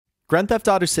Grand Theft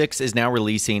Auto 6 is now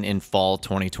releasing in fall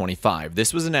 2025.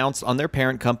 This was announced on their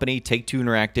parent company, Take-Two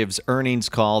Interactive's earnings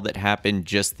call that happened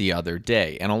just the other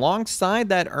day. And alongside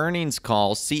that earnings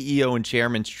call, CEO and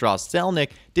Chairman Strauss Zelnick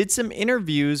did some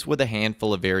interviews with a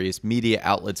handful of various media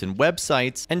outlets and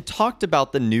websites and talked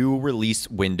about the new release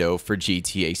window for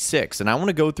GTA 6. And I want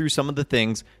to go through some of the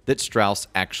things that Strauss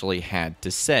actually had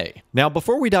to say. Now,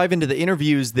 before we dive into the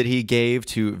interviews that he gave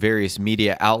to various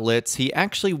media outlets, he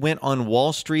actually went on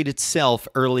Wall Street itself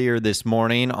earlier this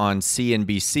morning on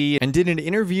CNBC and did an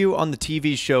interview on the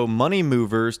TV show Money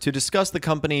Movers to discuss the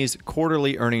company's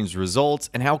quarterly earnings results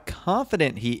and how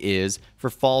confident he is for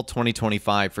fall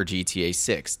 2025 for GTA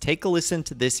 6. Take a listen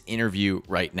to this interview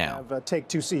right now.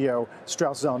 Take-Two CEO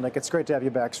Strauss Zelnick. It's great to have you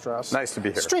back, Strauss. Nice to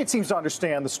be here. Street seems to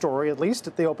understand the story, at least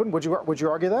at the open. Would you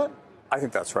argue that? I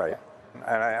think that's right,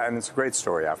 and it's a great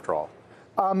story after all.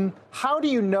 How do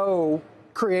you know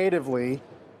creatively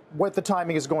what the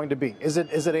timing is going to be? Is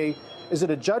it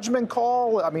a judgment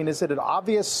call? I mean, is it an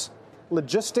obvious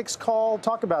logistics call?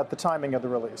 Talk about the timing of the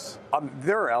release.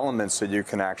 There are elements that you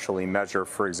can actually measure.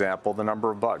 For example, the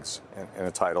number of bugs in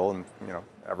a title, and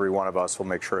every one of us will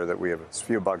make sure that we have as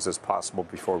few bugs as possible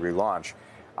before we launch.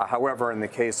 However, in the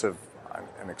case of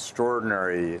an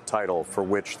extraordinary title for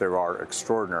which there are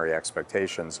extraordinary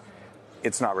expectations,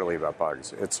 it's not really about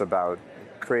bugs. It's about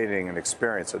creating an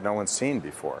experience that no one's seen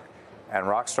before. And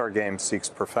Rockstar Games seeks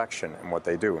perfection in what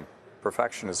they do.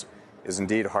 Perfection is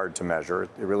indeed hard to measure. It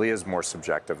really is more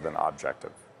subjective than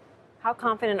objective. How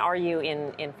confident are you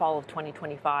in fall of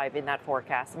 2025 in that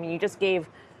forecast? I mean, you just gave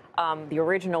the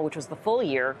original, which was the full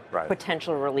year,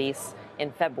 potential release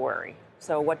in February.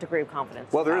 So what degree of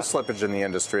confidence? Well, there is slippage in the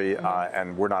industry,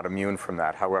 and we're not immune from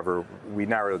that. However, we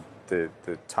narrowed the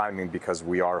timing because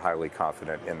we are highly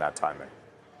confident in that timing.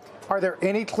 Are there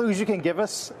any clues you can give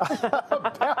us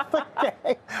about the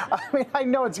game? I mean, I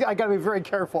know I got to be very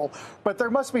careful, but there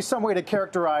must be some way to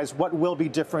characterize what will be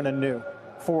different and new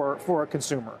for a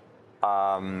consumer.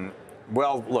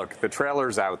 Well, look, the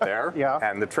trailer's out there,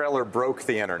 and the trailer broke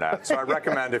the internet. So I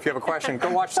recommend, if you have a question, go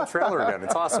watch the trailer again.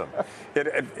 It's awesome.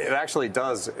 It actually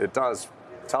does. It does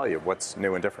tell you what's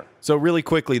new and different. So really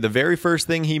quickly, the very first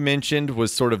thing he mentioned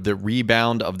was sort of the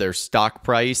rebound of their stock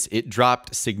price. It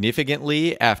dropped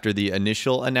significantly after the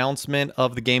initial announcement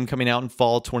of the game coming out in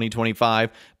fall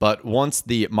 2025. But once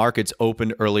the markets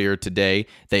opened earlier today,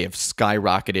 they have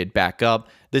skyrocketed back up.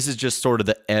 This is just sort of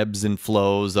the ebbs and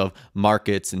flows of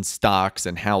markets and stocks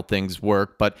and how things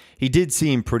work, but he did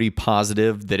seem pretty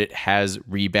positive that it has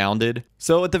rebounded.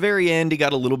 So at the very end, he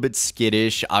got a little bit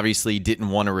skittish, obviously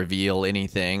didn't want to reveal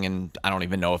anything, and I don't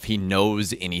even know if he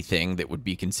knows anything that would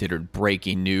be considered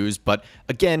breaking news, but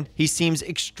again, he seems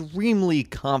extremely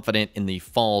confident in the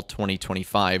fall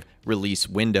 2025 release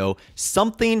window.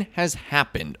 Something has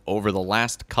happened over the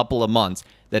last couple of months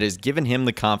that has given him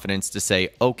the confidence to say,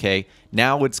 okay,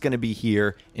 now it's going to be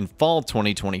here in fall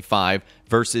 2025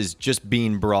 versus just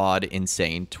being broad in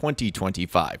saying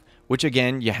 2025, which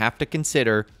again, you have to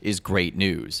consider is great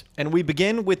news. And we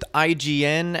begin with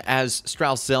IGN. As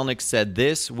Strauss Zelnick said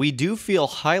this: we do feel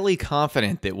highly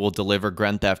confident that we'll deliver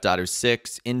Grand Theft Auto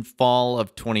 6 in fall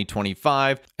of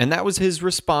 2025. And that was his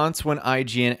response when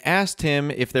IGN asked him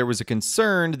if there was a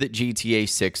concern that GTA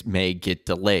 6 may get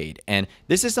delayed. And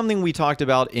this is something we talked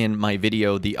about in my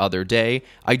video the other day.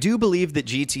 I do believe that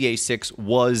GTA 6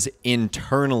 was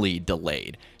internally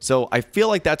delayed. So I feel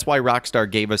like that's why Rockstar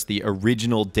gave us the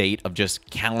original date of just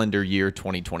calendar year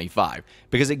 2025,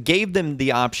 because it gave them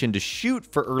the option to shoot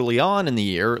for early on in the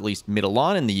year, or at least middle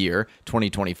on in the year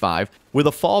 2025, with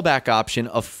a fallback option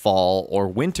of fall or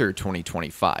winter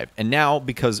 2025. And now,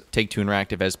 because Take-Two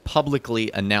Interactive has publicly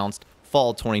announced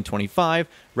fall 2025,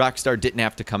 Rockstar didn't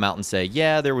have to come out and say,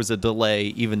 yeah, there was a delay,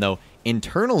 even though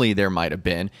internally there might have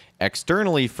been.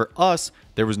 Externally, for us,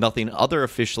 there was nothing other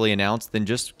officially announced than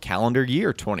just calendar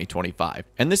year 2025.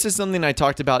 And this is something I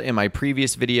talked about in my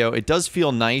previous video. It does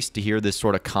feel nice to hear this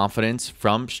sort of confidence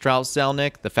from Strauss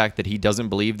Zelnick, the fact that he doesn't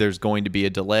believe there's going to be a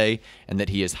delay and that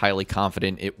he is highly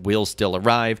confident it will still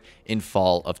arrive in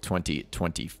fall of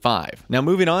 2025. Now,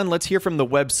 moving on, let's hear from the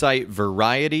website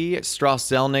Variety. Strauss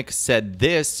Zelnick said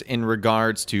this in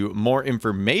regards to more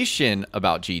information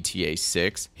about GTA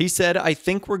 6. He said, I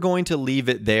think we're going to leave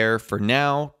it there for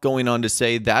now, going on to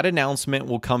say that announcement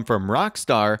will come from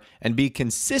Rockstar and be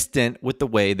consistent with the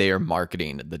way they are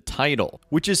marketing the title,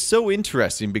 which is so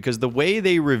interesting because the way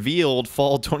they revealed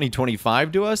fall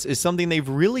 2025 to us is something they've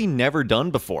really never done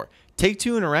before.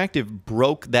 Take-Two Interactive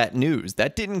broke that news.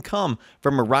 That didn't come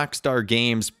from a Rockstar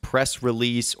Games press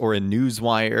release or a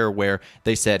newswire where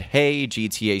they said, hey,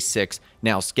 GTA 6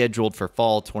 now scheduled for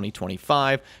fall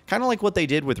 2025, kind of like what they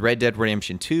did with Red Dead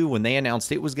Redemption 2 when they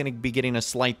announced it was going to be getting a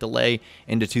slight delay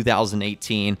into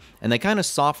 2018, and they kind of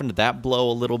softened that blow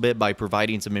a little bit by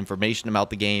providing some information about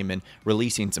the game and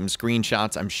releasing some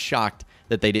screenshots. I'm shocked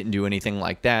that they didn't do anything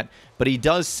like that, but he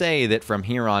does say that from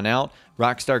here on out,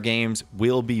 Rockstar Games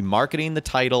will be marketing the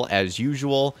title as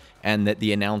usual and that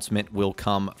the announcement will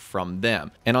come from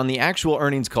them. And on the actual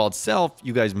earnings call itself,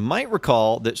 you guys might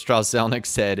recall that Strauss-Zelnick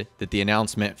said that the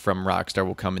announcement from Rockstar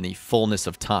will come in the fullness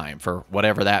of time, for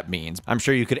whatever that means. I'm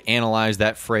sure you could analyze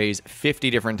that phrase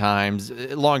 50 different times.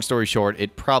 Long story short,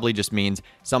 it probably just means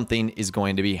something is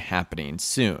going to be happening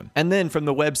soon. And then from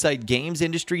the website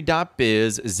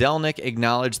gamesindustry.biz, Zelnick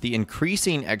acknowledged the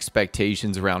increasing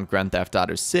expectations around Grand Theft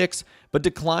Auto 6, but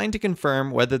declined to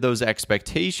confirm whether those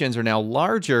expectations are now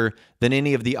larger than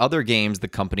any of the other games the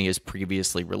company has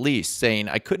previously released, saying,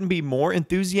 I couldn't be more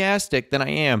enthusiastic than I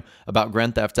am about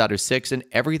Grand Theft Auto 6 and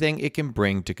everything it can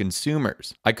bring to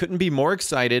consumers. I couldn't be more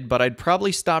excited, but I'd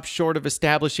probably stop short of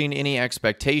establishing any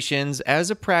expectations.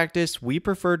 As a practice, we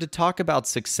prefer to talk about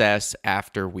success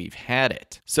after we've had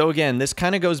it. So again, this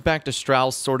kind of goes back to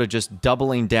Strauss sort of just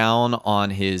doubling down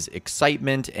on his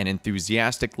excitement and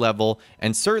enthusiastic level,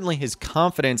 and certainly his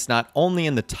confidence not only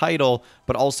in the title,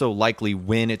 but also likely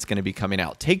when it's going to be coming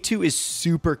out. Take-Two is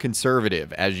super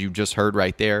conservative, as you just heard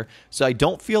right there, so I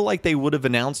don't feel like they would have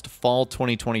announced fall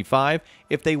 2025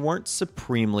 if they weren't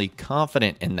supremely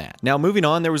confident in that. Now, moving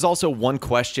on, there was also one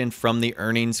question from the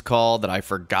earnings call that I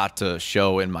forgot to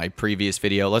show in my previous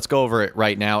video. Let's go over it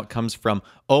right now. It comes from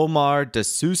Omar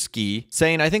Dasuski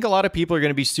saying, I think a lot of people are going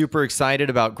to be super excited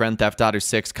about Grand Theft Auto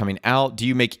 6 coming out. Do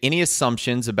you make any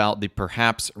assumptions about the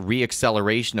perhaps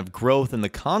re-acceleration of growth in the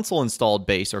console installed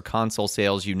base or console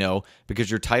sales, because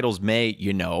your titles may,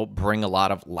 bring a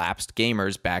lot of lapsed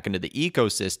gamers back into the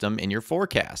ecosystem in your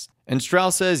forecast? And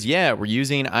Strauss says, yeah, we're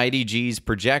using IDG's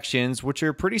projections, which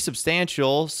are pretty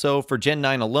substantial. So for Gen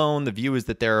 9 alone, the view is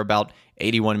that there are about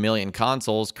 81 million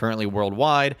consoles currently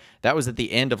worldwide. That was at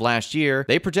the end of last year.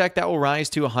 They project that will rise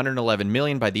to 111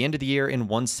 million by the end of the year and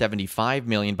 175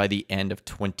 million by the end of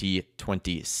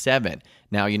 2027.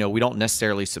 Now, we don't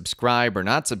necessarily subscribe or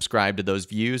not subscribe to those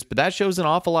views, but that shows an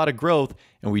awful lot of growth,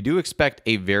 and we do expect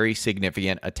a very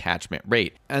significant attachment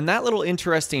rate. And that little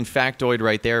interesting factoid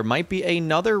right there might be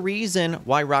another reason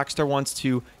why Rockstar wants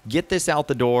to get this out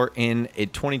the door in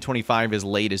 2025 as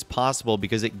late as possible,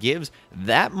 because it gives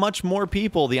that much more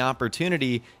people the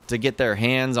opportunity to get their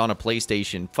hands on a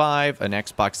PlayStation 5, an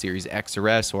Xbox Series X or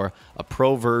S, or a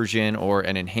Pro version or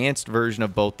an enhanced version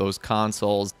of both those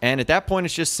consoles. And at that point,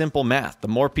 it's just simple math. The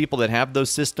more people that have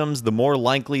those systems, the more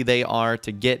likely they are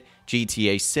to get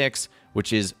GTA 6,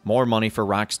 which is more money for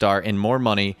Rockstar and more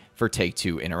money for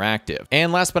Take-Two Interactive.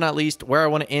 And last but not least, where I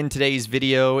want to end today's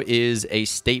video is a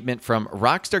statement from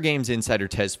Rockstar Games insider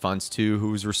TezFunds2,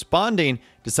 who's responding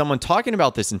to someone talking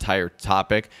about this entire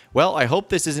topic. Well, I hope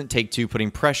this isn't Take-Two putting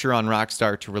pressure on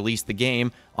Rockstar to release the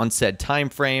game on said time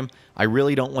frame. I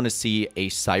really don't want to see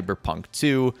a Cyberpunk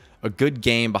 2, a good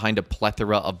game behind a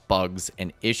plethora of bugs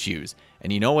and issues.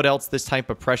 And you know what else this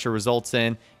type of pressure results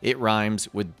in? It rhymes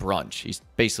with brunch. He's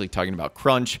basically talking about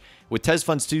crunch, with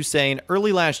TezFunds2 saying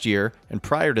early last year, and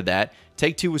prior to that,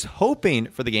 Take-Two was hoping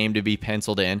for the game to be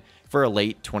penciled in for a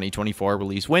late 2024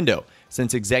 release window,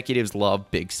 since executives love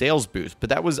big sales boosts. But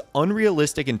that was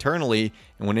unrealistic internally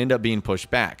and would end up being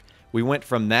pushed back. We went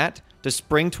from that to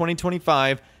spring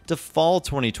 2025 to fall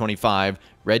 2025,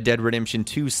 Red Dead Redemption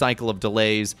 2 cycle of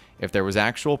delays. If there was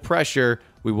actual pressure,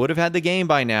 we would have had the game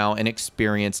by now and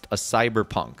experienced a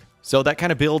Cyberpunk. So that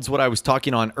kind of builds what I was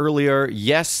talking on earlier.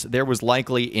 Yes, there was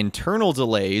likely internal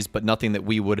delays, but nothing that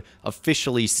we would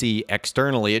officially see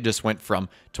externally. It just went from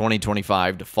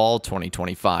 2025 to fall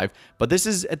 2025. But this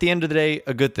is, at the end of the day,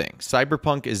 a good thing.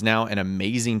 Cyberpunk is now an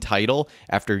amazing title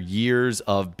after years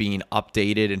of being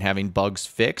updated and having bugs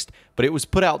fixed, but it was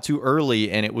put out too early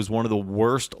and it was one of the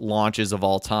worst launches of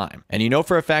all time. And you know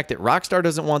for a fact that Rockstar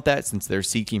doesn't want that, since they're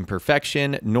seeking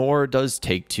perfection, nor does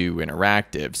Take-Two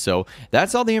Interactive. So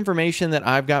that's all the information that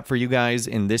I've got for you guys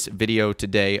in this video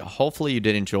today. Hopefully you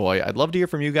did enjoy. I'd love to hear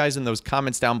from you guys in those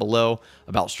comments down below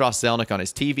about Strauss-Zelnick on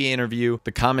his TV interview,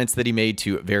 the comments that he made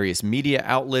to various media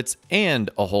outlets, and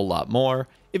a whole lot more.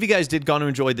 If you guys did go to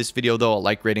enjoy this video, though, a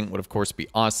like rating would of course be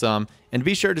awesome. And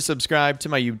be sure to subscribe to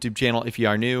my YouTube channel if you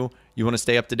are new. You want to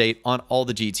stay up to date on all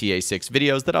the GTA 6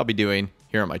 videos that I'll be doing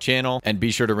here on my channel. And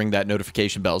be sure to ring that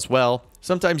notification bell as well.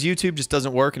 Sometimes YouTube just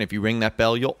doesn't work, and if you ring that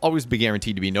bell, you'll always be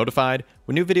guaranteed to be notified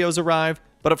when new videos arrive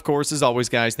But of course, as always,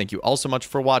 guys, thank you all so much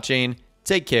for watching.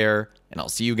 Take care, and I'll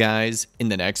see you guys in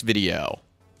the next video.